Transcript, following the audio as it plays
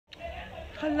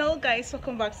Hello guys,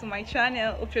 welcome back to my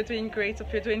channel. Hope you're doing great,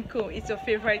 hope you're doing cool. It's your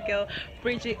favorite girl,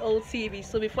 Bridget OTV.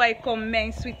 So before I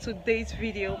commence with today's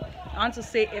video, I want to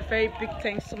say a very big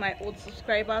thanks to my old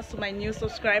subscribers, to my new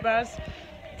subscribers,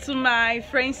 to my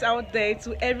friends out there,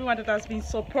 to everyone that has been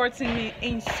supporting me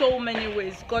in so many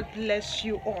ways. God bless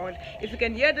you all. If you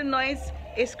can hear the noise,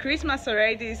 it's Christmas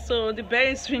already, so the bell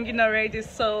is ringing already,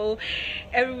 so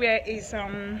everywhere is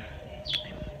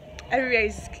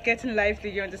getting lively,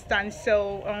 you understand.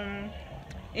 So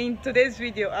in today's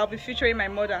video I'll be featuring my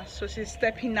mother, so she's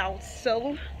stepping out.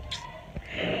 So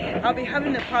I'll be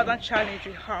having a powder challenge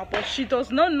with her, but she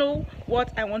does not know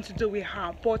what I want to do with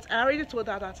her. But I already told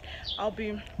her that I'll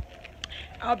be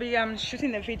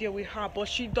shooting a video with her, but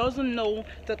she doesn't know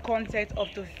the content of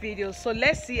the video. So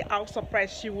let's see how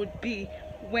surprised she would be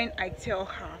when I tell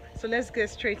her. So let's get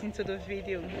straight into the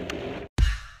video.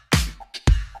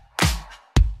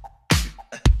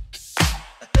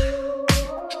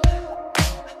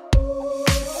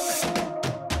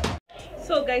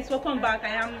 So guys, welcome back. I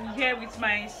am here with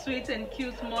my sweet and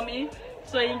cute mommy.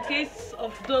 So in case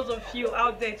of those of you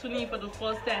out there tuning in for the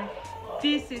first time,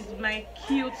 this is my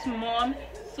cute mom.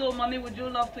 So mommy, would you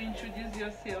love to introduce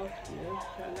yourself? Yes,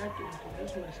 I'd like to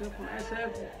introduce myself.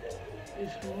 Myself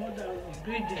is Mother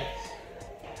Bridget.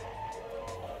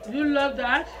 Do you love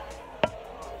that?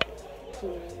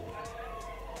 So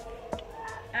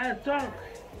I thought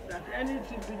that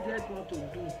anything Bridget wants to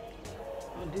do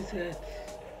on this earth,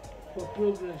 for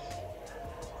progress,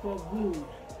 for good,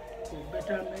 for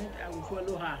betterment, I will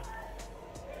follow her.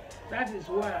 That is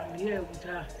why I'm here with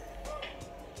her.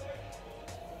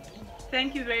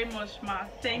 Thank you very much, ma.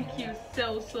 Thank you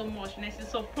so much. And as you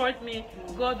support me,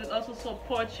 God will also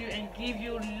support you and give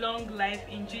you long life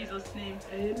in Jesus' name.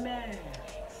 Amen.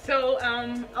 So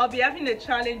I'll be having a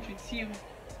challenge with you.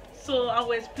 So I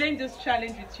will explain this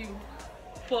challenge with you.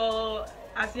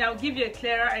 I'll give you a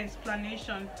clearer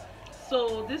explanation.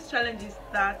 So this challenge is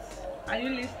that, are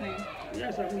you listening?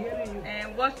 Yes, I'm hearing you.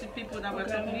 And watch the people that we're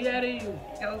talking to. I'm hearing you.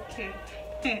 Okay.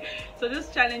 So this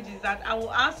challenge is that I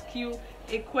will ask you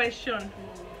a question.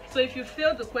 So if you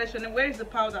fail the question, and where is the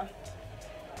powder?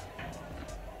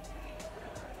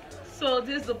 So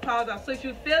this is the powder. So if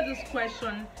you fail this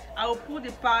question, I will put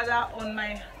the powder on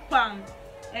my palm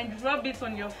and rub it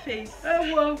on your face.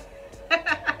 Oh, well.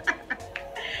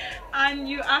 And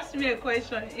you ask me a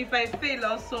question. If I fail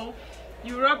also,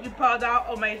 you rub the powder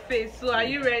on my face. So are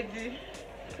you ready?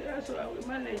 Yes, I will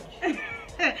manage.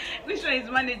 Which one is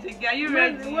managing? Are you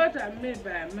ready? What I mean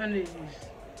by manage is,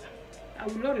 I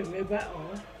will not remember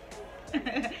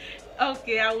all.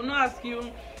 Okay, I will not ask you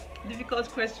difficult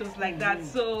questions like that.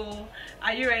 So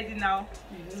are you ready now?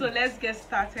 So let's get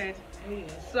started.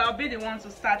 Yes. So I'll be the one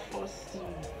to start first.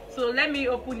 So let me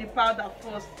open the powder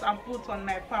first and put on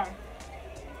my palm.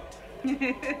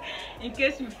 In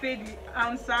case you fail the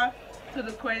answer to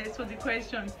the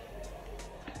question.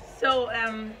 So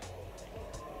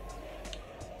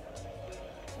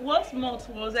what month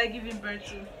was I giving birth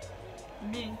to?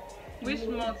 Me. Which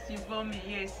month you bore me?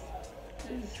 Yes.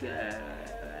 It's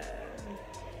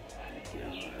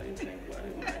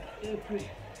April.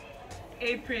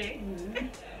 April.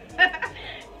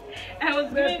 I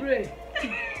was giving... April.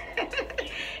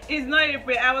 It's not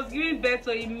April. I was giving birth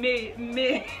to in May.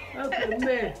 Okay,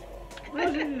 May.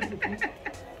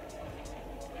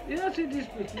 You don't see this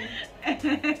picture?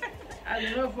 I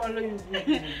will not follow you.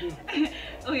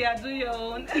 Oh yeah, do your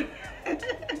own.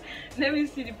 Let me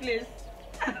see the place.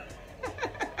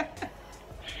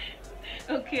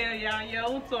 Okay, yeah, your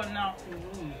own turn now.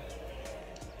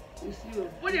 You see your...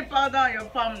 Put the powder on your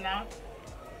palm now.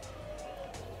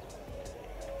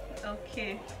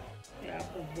 Okay. Yeah,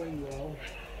 boy, you are.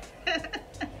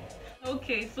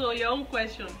 Okay, so your own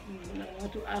question. I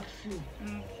want to ask you.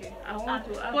 Okay. I want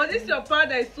to ask but this your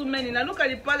powder is too many. Now look at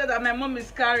the powder that my mom is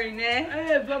carrying, eh?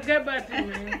 Hey, forget about it,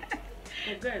 man.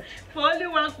 Forget. For only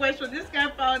one question, this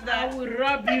kind of powder. I will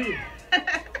rob you.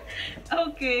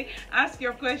 Okay, ask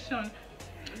your question.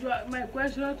 My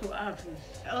question to ask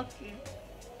is, Okay.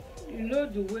 you know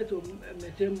the way to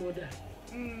maintain mother.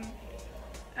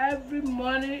 Every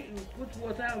morning you put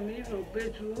water on me in your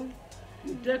bedroom.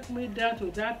 You take me down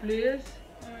to that place,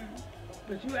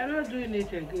 but you are not doing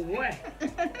it again. Why?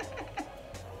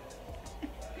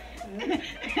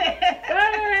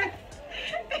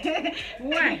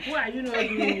 Why? Why are you not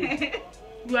doing it?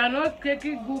 You are not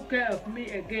taking good care of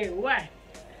me again. Why?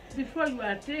 Before you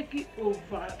are taking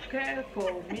over care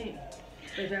for me,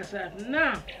 but I said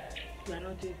now you are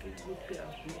not taking good care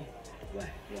of me. Why?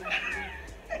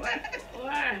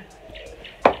 Why?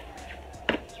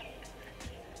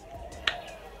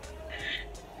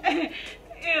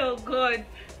 Oh God.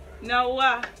 Now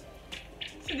what?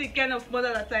 See the kind of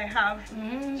mother that I have.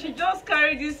 She just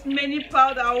carried this many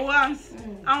powder once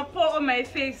and pour on my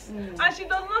face, and she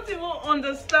does not even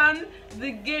understand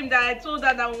the game that I told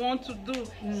her that I want to do.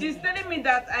 She's telling me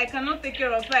that I cannot take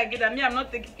care of her again, that me I'm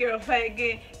not taking care of her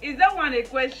again. Is that one a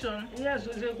question? Yes,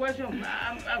 it's a question.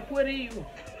 I'm querying you.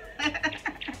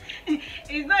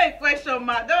 It's not a question,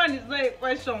 ma. That one is not a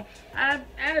question. I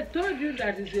told you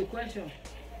that it's a question.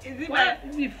 Is it Well,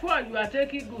 before you are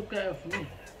taking good care of me.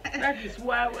 That is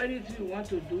why anything you want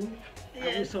to do,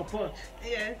 I will support.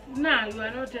 Yes. Now you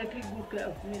are not taking good care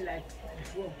of me like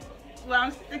before. Well,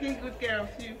 I'm taking good care of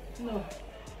you. No.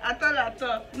 At all, at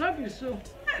all. Not be so.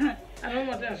 I don't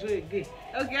want to say again.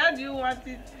 Okay, how do you want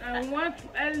it? I want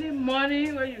early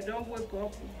morning when you don't wake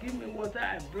up, give me water,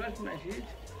 I brush my teeth,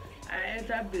 I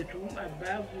enter bedroom, I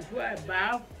bath. Before I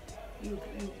bath, you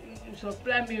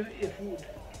supply me a food.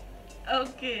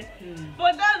 Okay,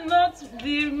 but that's not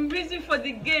the reason for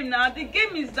the game now. The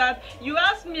game is that you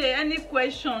ask me any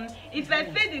question. If I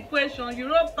fail the question, you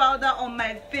rub powder on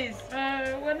my face.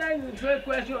 Whether you fail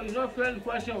question or you don't fail the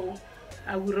question,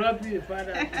 I will rub you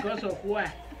further because of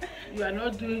why? You are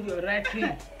not doing your right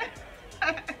thing.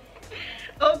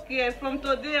 Okay, from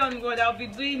today onward, I'll be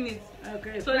doing it.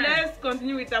 Okay. So fine. Let's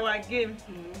continue with our game.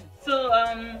 So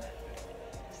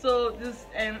this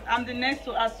I'm the next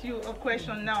to ask you a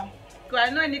question now. Because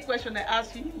I know any question I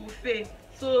ask you, you will fail.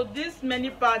 So this many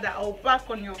powder I'll pack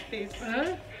on your face.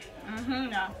 Yeah. I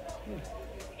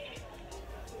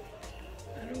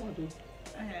don't want to.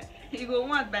 You go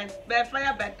want by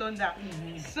fire by thunder.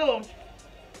 So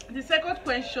the second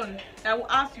question I will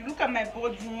ask you, look at my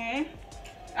body.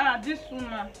 This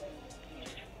woman.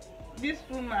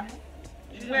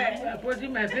 Where? You are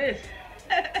putting my face.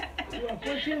 You are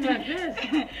putting my face.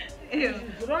 This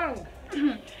is wrong.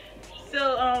 So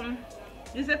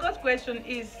the second question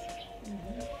is,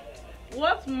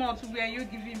 what month were you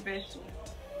giving birth to?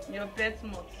 Your birth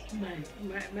month.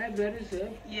 My very self?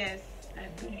 Yes. I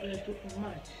give birth to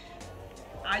March.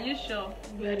 Are you sure?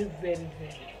 Very, very,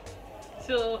 very.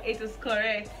 So it is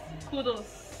correct.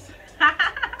 Kudos.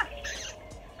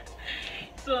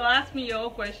 So ask me your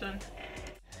own question.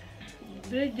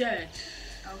 Bridget.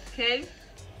 Okay.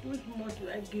 Which month do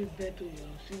I give birth to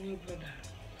your senior brother?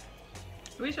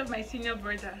 Which of my senior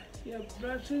brother? Your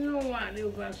brother senior one,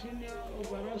 overall senior.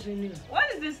 What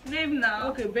is his name now?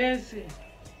 Okay, Benson.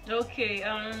 Okay,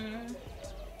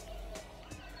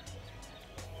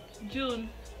 June.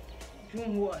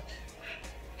 June what?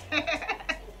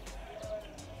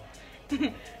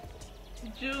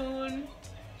 June.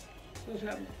 Because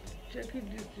I'm checking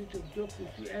this to joke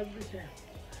with you every time.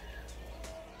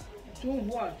 June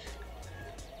what?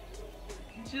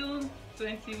 June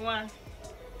 21.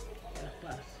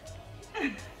 Pass.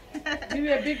 Give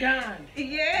me a big hand.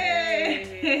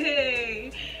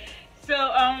 Yay! So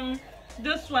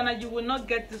this one you will not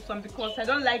get this one because I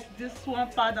don't like this one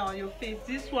powder on your face.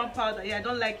 This one powder, yeah, I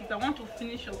don't like it. I want to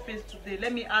finish your face today.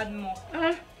 Let me add more.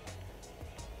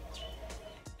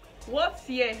 What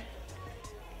year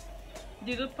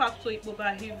did you pack to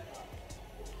Ikpoba Hill?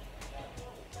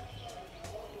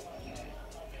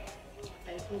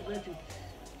 I forgot it.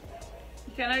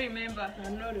 You cannot remember? I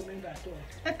cannot remember at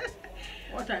all.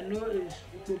 What I know is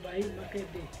Ikpoba Hill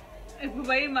Market Day.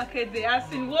 Ikpoba Hill Market Day.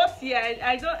 As in what year?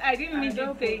 I didn't mean the day. I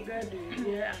don't forget the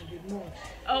year and the month.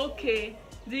 Okay.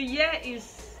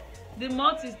 The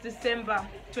month is December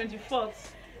 24th,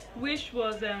 which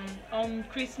was on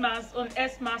Christmas, on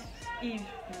Xmas Eve.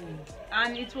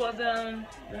 And it was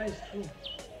that is true.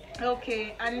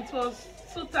 Okay, and it was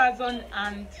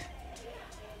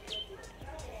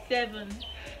 2007.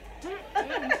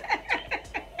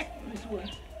 Which one?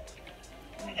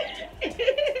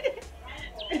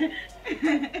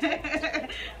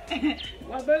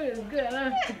 What baby is good,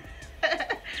 huh?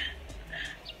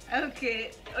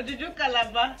 Okay, Ojuju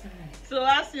Calabar. So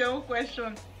ask your own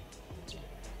question.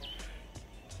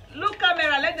 Look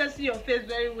camera, let them see your face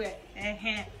very well.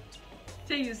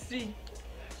 Till you see.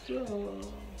 So,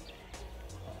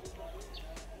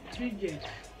 Bridget.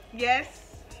 Yes.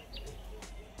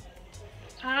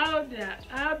 How do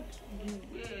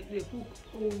they cook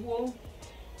owo?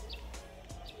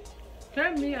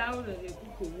 Tell me how they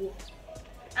cook owo.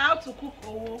 How to cook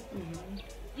owo?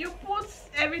 You put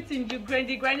everything, you grind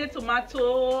the grinded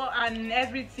tomato and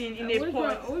everything in a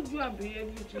pot. Which one be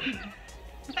everything?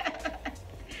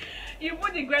 You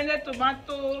put the grinded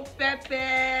tomato, pepper,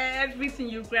 everything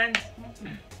you grind.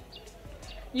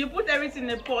 You put everything in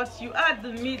a pot. You add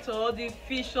the meat or the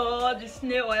fish or the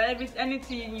snail or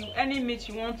any meat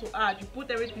you want to add. You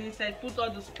put everything inside. Put all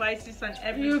the spices and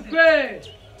everything. You fail.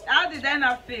 How did I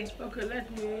not feel? Okay,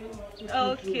 let me.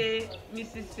 Okay,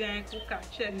 Mrs. Kuka,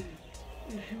 check.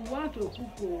 If you want to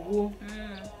cook owo,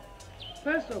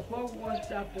 first of all, wash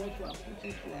that pot and put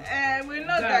it for. We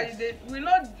know gas. That we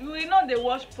know they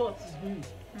wash pots.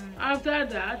 After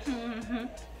that,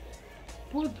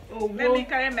 put owo. Let me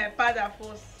carry my powder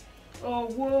first.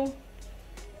 Owo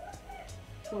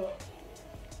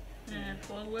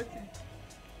for what?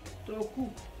 To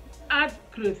cook. Add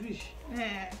crayfish.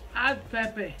 Add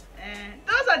pepper.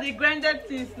 Those are the grinded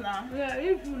things now. Yeah,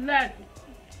 if you like,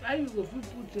 how you go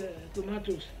put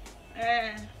tomatoes.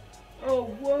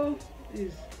 Owo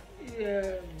is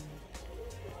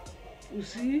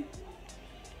usi,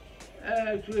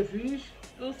 crayfish.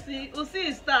 Usi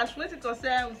is starch. What it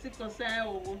concern? Usi concern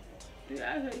owo.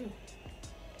 Yeah, I tell you.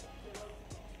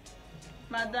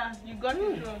 Madam, you got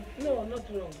it wrong. No, not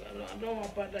wrong. I don't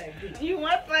want powder again. You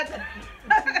want powder?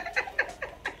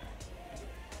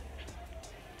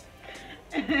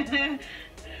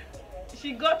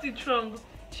 She got it wrong.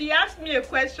 She asked me a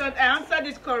question, I answered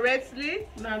it correctly.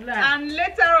 And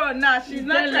later on now, she's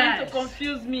not trying to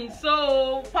confuse me.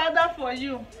 So, powder for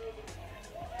you.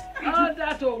 All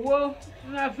that owo,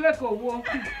 na fake owo.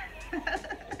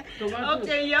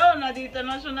 Okay, your own are the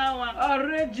international one.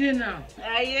 Original.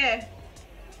 Yeah.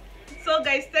 So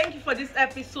guys, thank you for this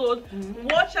episode.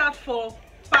 Watch out for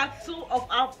part 2 of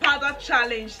our powder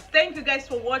challenge. Thank you guys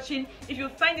for watching. If you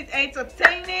find it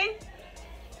entertaining,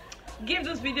 give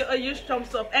this video a huge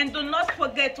thumbs up, and do not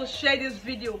forget to share this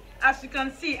video. As you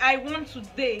can see, I won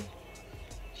today.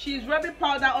 She's rubbing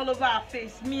powder all over her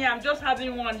face. Me, I'm just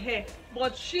having one hair,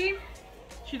 but she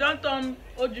don't turn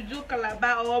Ojuju,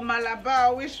 Calabar or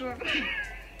Malabar. Which one?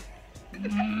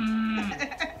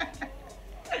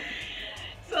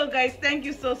 So guys, thank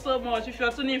you so much. If you're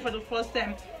tuning in for the first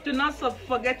time, do not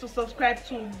forget to subscribe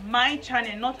to my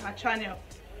channel, not her channel,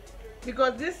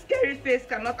 because this scary face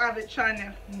cannot have a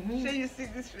channel. So you see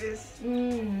this face?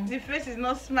 The face is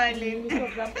not smiling. The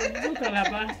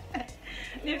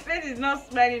face is not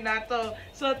smiling at all.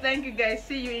 So thank you guys.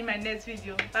 See you in my next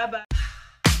video. Bye bye.